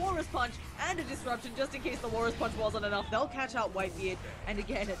stop Walrus Punch and a Disruption just in case the Walrus Punch wasn't enough? They'll catch out Whitebeard. And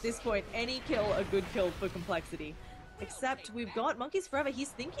again, at this point, any kill, a good kill for complexity. Except we've got Monkeys Forever. He's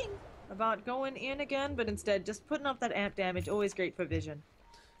thinking about going in again, but instead just putting up that amp damage, always great for vision.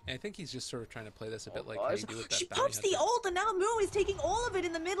 And I think he's just sort of trying to play this a bit Oh like how gosh. you do with She that bounty pops the hunter. ult, and now Moo is taking all of it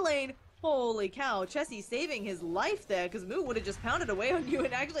in the mid lane. Holy cow, Chessie saving his life there, because Moo would have just pounded away on you,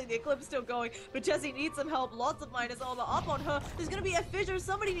 and actually the Eclipse still going, but Chessie needs some help. Lots of minus armor up on her. There's going to be a fissure.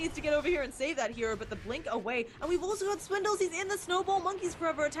 Somebody needs to get over here and save that hero, but the blink away. And we've also got Swindles. He's in the snowball. Monkeys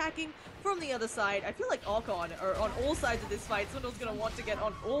forever attacking from the other side. I feel like Archon are on all sides of this fight. Swindle's going to want to get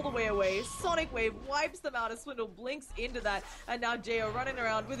on all the way away. Sonic Wave wipes them out as Swindle blinks into that, and now Jo running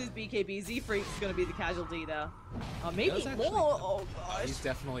around with his BKB. Z-Freak is going to be the casualty there. Maybe more. Oh gosh. He's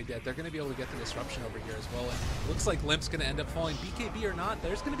definitely dead. They're going to be able to get the disruption over here as well. And looks like Limp's going to end up falling. BKB or not,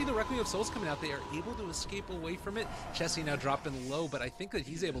 there's going to be the Requiem of Souls coming out. They are able to escape away from it. Chessie now dropping low, but I think that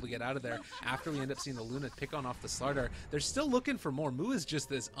he's able to get out of there after we end up seeing the Luna pick on off the Slardar. They're still looking for more. Moo is just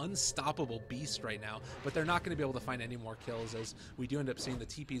this unstoppable beast right now, but they're not going to be able to find any more kills as we do end up seeing the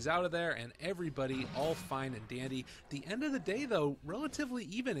TPs out of there and everybody all fine and dandy. The end of the day, though, relatively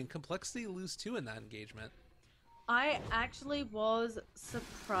even, and compLexity lose 2 in that engagement. I actually was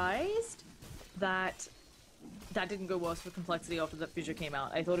surprised that that didn't go worse for compLexity after that fissure came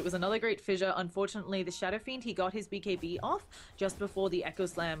out. I thought it was another great fissure. Unfortunately, the Shadow Fiend, he got his BKB off just before the Echo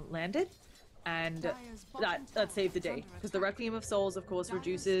Slam landed, and that saved the day. Because the Requiem of Souls, of course,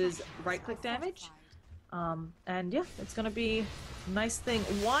 reduces right-click damage. And yeah, it's gonna be a nice thing.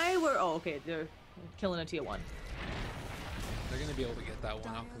 Why were... Oh, okay, they're killing a tier 1. They're going to be able to get that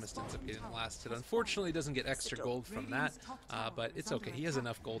one. Alchemist ends up getting the last hit. Unfortunately, doesn't get extra gold from that, but it's okay. He has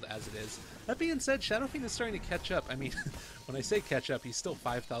enough gold as it is. That being said, Shadow Fiend is starting to catch up. I mean, when I say catch up, he's still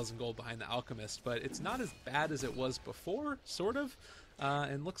 5,000 gold behind the Alchemist, but it's not as bad as it was before, sort of.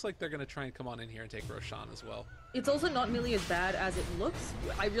 And looks like they're going to try and come on in here and take Roshan as well. It's also not nearly as bad as it looks.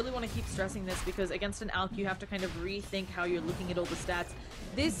 I really want to keep stressing this because against an Alch, you have to kind of rethink how you're looking at all the stats.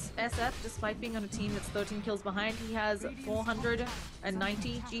 This SF, despite being on a team that's 13 kills behind, he has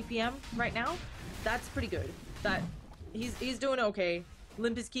 490 GPM right now. That's pretty good. That he's doing okay.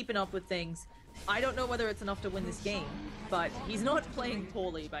 Limp is keeping up with things. I don't know whether it's enough to win this game, but he's not playing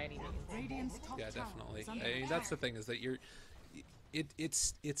poorly by any means. Yeah, definitely. I mean, that's the thing, is that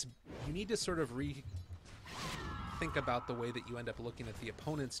it's you need to sort of think about the way that you end up looking at the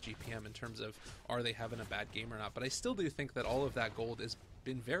opponent's GPM in terms of, are they having a bad game or not. But I still do think that all of that gold has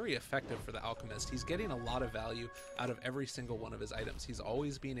been very effective for the Alchemist. He's getting a lot of value out of every single one of his items. He's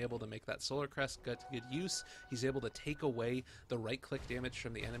always being able to make that Solar Crest get good use. He's able to take away the right-click damage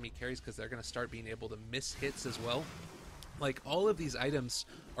from the enemy carries because they're going to start being able to miss hits as well. Like, all of these items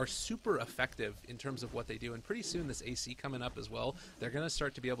are super effective in terms of what they do, and pretty soon this AC coming up as well, they're going to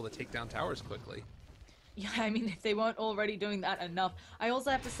start to be able to take down towers quickly. Yeah, I mean, if they weren't already doing that enough. I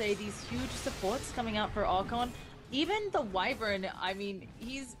also have to say, these huge supports coming out for Archon, even the Wyvern, I mean,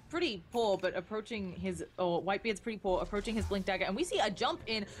 he's pretty poor, but approaching his... Oh, Whitebeard's pretty poor, approaching his Blink Dagger, and we see a jump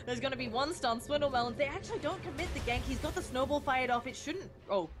in. There's going to be one stun. Swindle Melons, they actually don't commit the gank. He's got the snowball fired off. It shouldn't...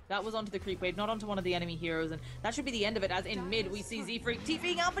 Oh, that was onto the creep wave, not onto one of the enemy heroes, and that should be the end of it, as in mid, we see Z-Freak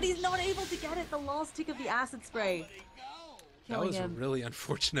TPing out, but he's not able to get it. The last tick of the acid spray. That was a really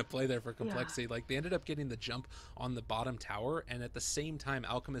unfortunate play there for compLexity. Yeah. Like, they ended up getting the jump on the bottom tower, and at the same time,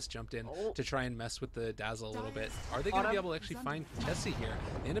 Alchemist jumped in to try and mess with the Dazzle a little bit. Are they going to be able to actually find Chessie here?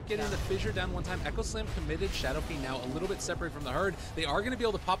 They end up getting the fissure down one time. Echo Slam committed. Shadow Fiend now a little bit separate from the herd. They are going to be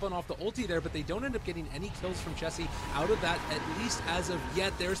able to pop on off the ulti there, but they don't end up getting any kills from Chessie out of that, at least as of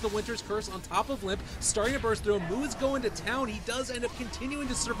yet. There's the Winter's Curse on top of Limp, starting to burst through him. Moo is going to town. He does end up continuing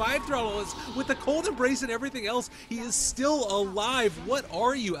to survive throughout all this. With the Cold Embrace and everything else, he is still alive. What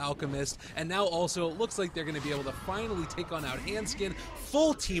are you, Alchemist? And now also it looks like they're going to be able to finally take on out Handskin.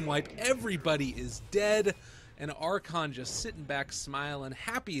 Full team wipe. Everybody is dead. And Archon just sitting back smiling,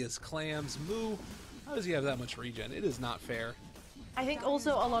 happy as clams. Moo, how does he have that much regen? It is not fair. I think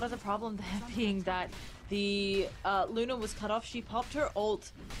also a lot of the problem there being that the Luna was cut off. She popped her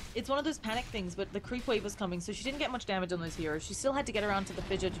ult. It's one of those panic things, but the creep wave was coming, so she didn't get much damage on those heroes. She still had to get around to the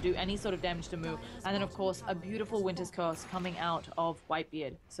fissure to do any sort of damage to Moo. And then, of course, a beautiful Winter's Curse coming out of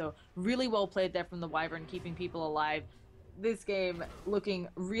Whitebeard. So really well played there from the Wyvern, keeping people alive. This game looking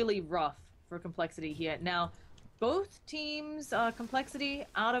really rough for compLexity here. Now, both teams, compLexity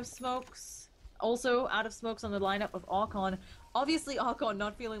out of smokes, also out of smokes on the lineup of Archon. Obviously, Archon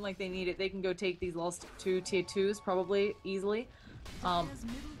not feeling like they need it. They can go take these last 2 tier 2s probably easily.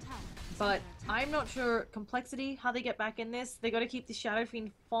 But I'm not sure compLexity, how they get back in this. They got to keep the Shadow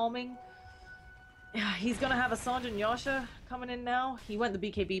Fiend farming. He's going to have a Sergeant Yasha coming in now. He went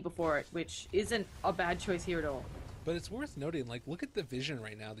the BKB before it, which isn't a bad choice here at all. But it's worth noting, like, look at the vision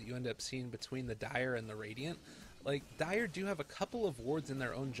right now that you end up seeing between the Dire and the Radiant. Like, Dire do have a couple of wards in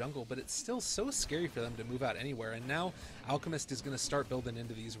their own jungle, but it's still so scary for them to move out anywhere. And now Alchemist is going to start building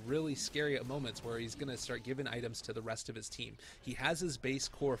into these really scary moments where he's going to start giving items to the rest of his team. He has his base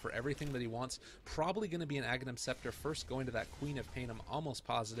core for everything that he wants. Probably going to be an Aghanim Scepter first, going to that Queen of Pain. I'm almost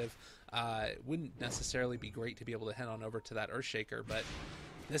positive. It wouldn't necessarily be great to be able to head on over to that Earthshaker, but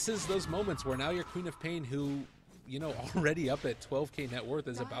this is those moments where now your Queen of Pain, who, you know, already up at 12k net worth,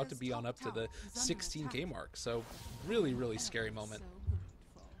 is about to be on up to the 16k mark. So really, really scary moment.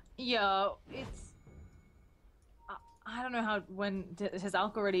 Yeah, it's... I don't know how... Has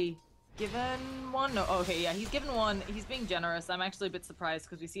Alk already given one? No, okay, yeah, he's given one. He's being generous. I'm actually a bit surprised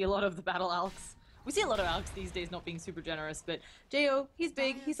because we see a lot of the battle Alks. We see a lot of Alks these days not being super generous, but Jo, he's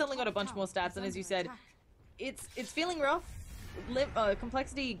big. He's suddenly got a bunch more stats, and as you said, it's feeling rough.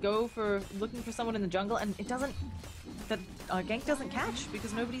 compLexity go for looking for someone in the jungle, and it doesn't. The gank doesn't catch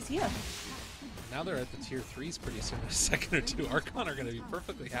because nobody's here. Now they're at the tier 3s pretty soon in a second or two. Archon are going to be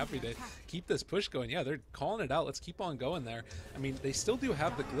perfectly happy to keep this push going. Yeah, they're calling it out. Let's keep on going there. I mean, they still do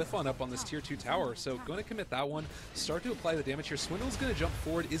have the glyph on up on this tier 2 tower, so going to commit that one. Start to apply the damage here. Swindle's going to jump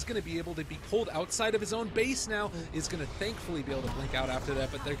forward, is going to be able to be pulled outside of his own base now, is going to thankfully be able to blink out after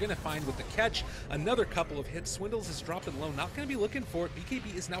that, but they're going to find with the catch another couple of hits. Swindles is dropping low, not going to be looking for it.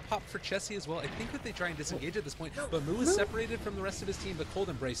 BKB is now popped for Chessie as well. I think that they try and disengage at this point, but Moo is separated from the rest of his team, but Cold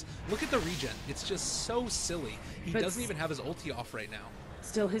Embrace. Look at the regen. It's just so silly. He doesn't even have his ulti off right now.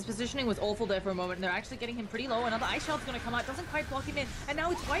 Still, his positioning was awful there for a moment, and they're actually getting him pretty low. Another Ice Shard's going to come out, doesn't quite block him in, and now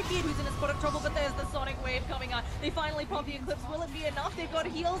it's Whitebeard who's in a spot of trouble, but there's the Sonic Wave coming out. They finally pop the Eclipse. Will it be enough? They've got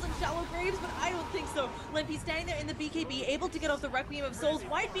heals and shallow graves, but I don't think so. Limpy's standing there in the BKB, able to get off the Requiem of Souls.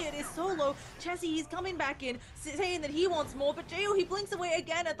 Whitebeard is so low. Chessie, he's coming back in, saying that he wants more, but Jo, he blinks away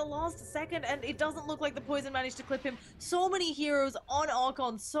again at the last second, and it doesn't look like the poison managed to clip him. So many heroes on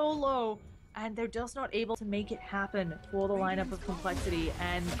Archon, so low. And they're just not able to make it happen for the lineup of compLexity.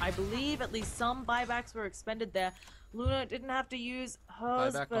 And I believe at least some buybacks were expended there. Luna didn't have to use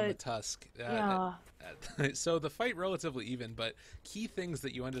hers, buyback on the Tusk. Yeah. So the fight relatively even, but key things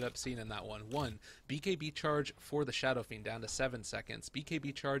that you ended up seeing in that one. One, BKB charge for the Shadow Fiend down to 7 seconds.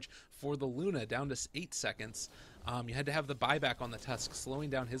 BKB charge for the Luna down to 8 seconds. You had to have the buyback on the Tusk, slowing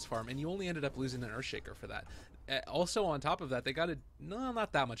down his farm, and you only ended up losing an Earthshaker for that. Also, on top of that, they got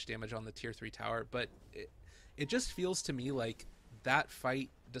not that much damage on the tier 3 tower, but it just feels to me like that fight,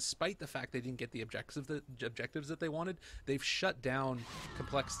 despite the fact they didn't get the objectives that they wanted, they've shut down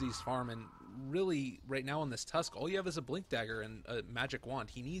compLexity's farm. And really, right now on this Tusk, all you have is a Blink Dagger and a Magic Wand.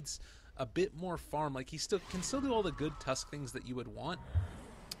 He needs a bit more farm. Like, he can still do all the good Tusk things that you would want,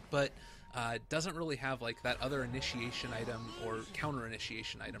 but doesn't really have like that other initiation item or counter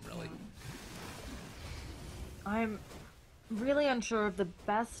initiation item, really. I'm really unsure of the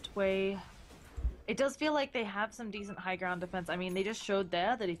best way. It does feel like they have some decent high ground defense. I mean, they just showed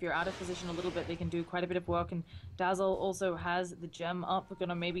there that if you're out of position a little bit, they can do quite a bit of work. And Dazzle also has the gem up. We're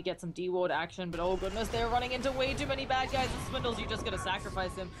gonna maybe get some D-ward action, but oh goodness, they're running into way too many bad guys. The Swindles, you just gotta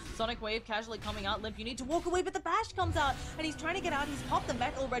sacrifice him. Sonic Wave casually coming out. Limp, you need to walk away, but the Bash comes out, and he's trying to get out. He's popped the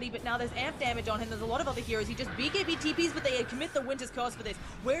mech already, but now there's amp damage on him. There's a lot of other heroes. He just BKB TPs, but they commit the Winter's Curse for this.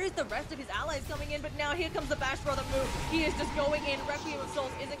 Where is the rest of his allies coming in? But now here comes the Bash brother move. He is just going in. Requiem of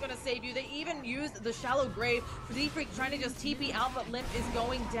Souls isn't gonna save you. They even used the Shallow Grave. Z-Freak trying to just TP out, but Limp is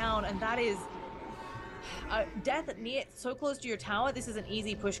going down, and that is death near so close to your tower. This is an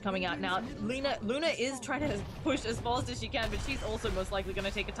easy push coming out now. Luna is trying to push as fast as she can, but she's also most likely going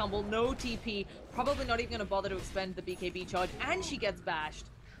to take a tumble. No TP, probably not even going to bother to expend the BKB charge, and she gets bashed.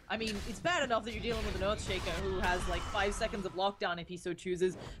 I mean, it's bad enough that you're dealing with an Earthshaker who has like 5 seconds of lockdown if he so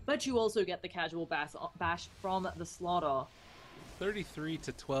chooses, but you also get the casual bash from the Slaughter.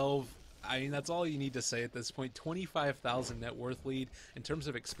 33-12. I mean, that's all you need to say at this point. 25,000 net worth lead. In terms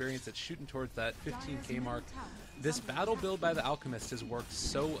of experience, it's shooting towards that 15k mark. This battle build by the Alchemist has worked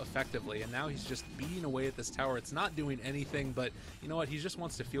so effectively, and now he's just beating away at this tower. It's not doing anything, but you know what? He just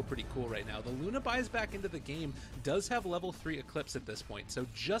wants to feel pretty cool right now. The Luna buys back into the game, does have level 3 Eclipse at this point, so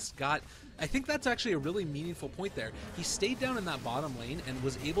just got... I think that's actually a really meaningful point there. He stayed down in that bottom lane and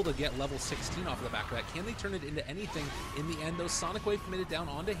was able to get level 16 off the back of that. Can they turn it into anything in the end? Those Sonic Wave committed down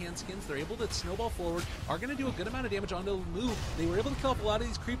onto Handskins. They're able to snowball forward, are going to do a good amount of damage onto Moo. They were able to kill off a lot of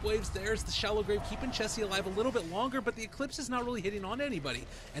these creep waves. There's the Shallow Grave keeping Chessie alive a little bit longer, but the Eclipse is not really hitting on anybody.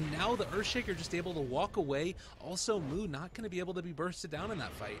 And now the Earthshaker just able to walk away. Also, Moo not going to be able to be bursted down in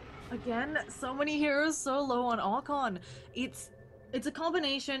that fight. Again, so many heroes so low on Archon. It's a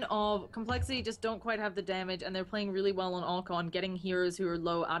combination of compLexity just don't quite have the damage, and they're playing really well on Archon, getting heroes who are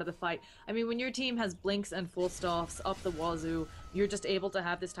low out of the fight. I mean, when your team has Blinks and Full Staffs up the wazoo, you're just able to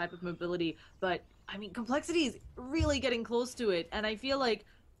have this type of mobility. But I mean, complexity is really getting close to it, and I feel like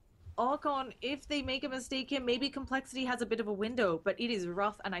Archon, if they make a mistake here, maybe complexity has a bit of a window, but it is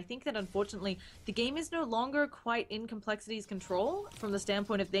rough, and I think that unfortunately the game is no longer quite in complexity's control from the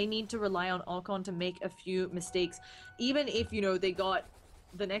standpoint if they need to rely on Archon to make a few mistakes. Even if, you know, they got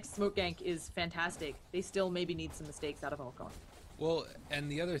the next smoke gank is fantastic, they still maybe need some mistakes out of Archon. Well, and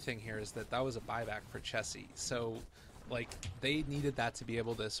the other thing here is that that was a buyback for Chessie, so like they needed that to be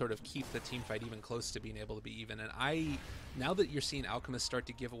able to sort of keep the team fight even close to being able to be even. And now that you're seeing Alchemist start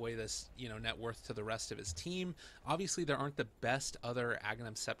to give away this, you know, net worth to the rest of his team, obviously there aren't the best other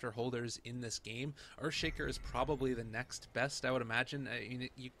Aghanim Scepter holders in this game. Earthshaker is probably the next best, I would imagine. I mean,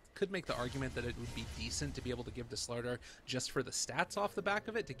 you could make the argument that it would be decent to be able to give to Slardar just for the stats off the back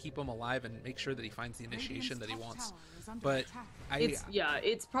of it to keep him alive and make sure that he finds the initiation that he wants. But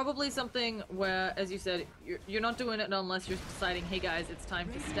it's probably something where, as you said, you're not doing it unless you're deciding, hey guys, it's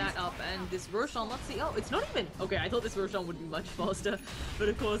time to stat up. And this Roshan, let's see, oh, it's not even, okay, I thought this Roshan would be much faster, but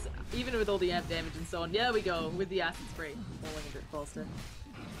of course, even with all the amp damage and so on, yeah, we go with the acid spray, falling a bit faster.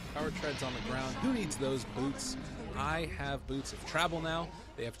 Power treads on the ground. Who needs those boots? I have boots of travel now.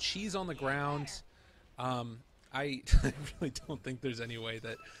 They have cheese on the ground. I really don't think there's any way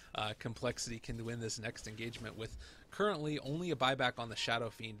that complexity can win this next engagement with currently only a buyback on the Shadow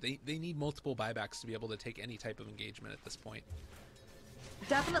Fiend. They need multiple buybacks to be able to take any type of engagement at this point.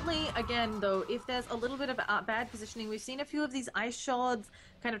 Definitely, again, though, if there's a little bit of bad positioning, we've seen a few of these ice shards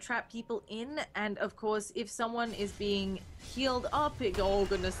kind of trap people in, and of course, if someone is being healed up, oh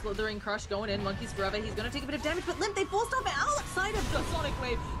goodness, Slithering Crush going in, Monkeys Forever, he's going to take a bit of damage, but Limp, they forced off outside of the Sonic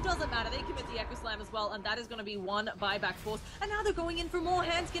Wave, doesn't matter, they commit the Echo Slam as well, and that is going to be one buyback force, and now they're going in for more.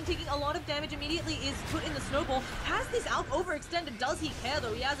 Handskin taking a lot of damage immediately is put in the snowball. Has this Alp overextended? Does he care,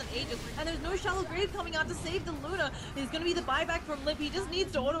 though? He hasn't Aegis, and there's no Shallow Grave coming out to save the Luna. It's going to be the buyback from Limp. He just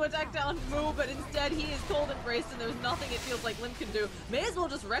needs to auto-attack down Moo, but instead he is cold embraced, and there's nothing it feels like Limp can do. May as well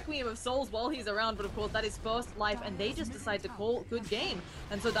just Requiem of Souls while he's around, but of course that is first life, and they just decide to call good game.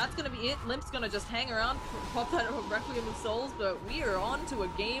 And so that's going to be it. Limp's going to just hang around, pop that Requiem of Souls, but we are on to a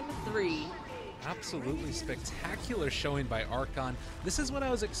game 3. Absolutely spectacular showing by Archon. This is what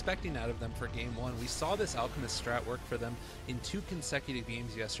I was expecting out of them for game 1. We saw this Alchemist strat work for them in 2 consecutive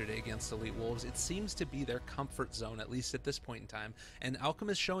games yesterday against Elite Wolves. It seems to be their comfort zone, at least at this point in time. And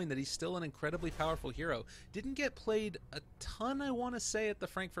Alchemist showing that he's still an incredibly powerful hero. Didn't get played a ton, I want to say, at the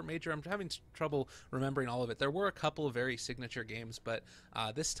Frankfurt Major. I'm having trouble remembering all of it. There were a couple of very signature games, but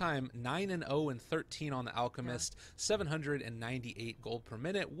this time 9-0 and 13 on the Alchemist, 798 gold per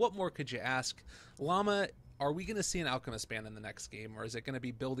minute. What more could you ask? Llama, are we going to see an Alchemist ban in the next game, or is it going to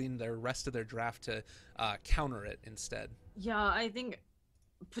be building the rest of their draft to counter it instead? Yeah, I think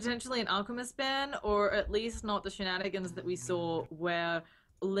potentially an Alchemist ban, or at least not the shenanigans that we saw where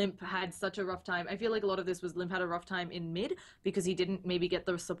Limp had such a rough time. I feel like a lot of this was Limp had a rough time in mid because he didn't maybe get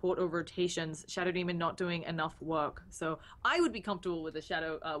the support or rotations. Shadow Demon not doing enough work. So I would be comfortable with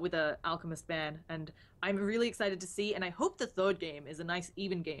a Alchemist ban, and I'm really excited to see, and I hope the third game is a nice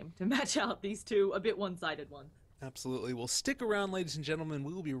even game to match out these two, a bit one-sided one. Absolutely. Well, stick around, ladies and gentlemen.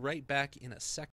 We will be right back in a second.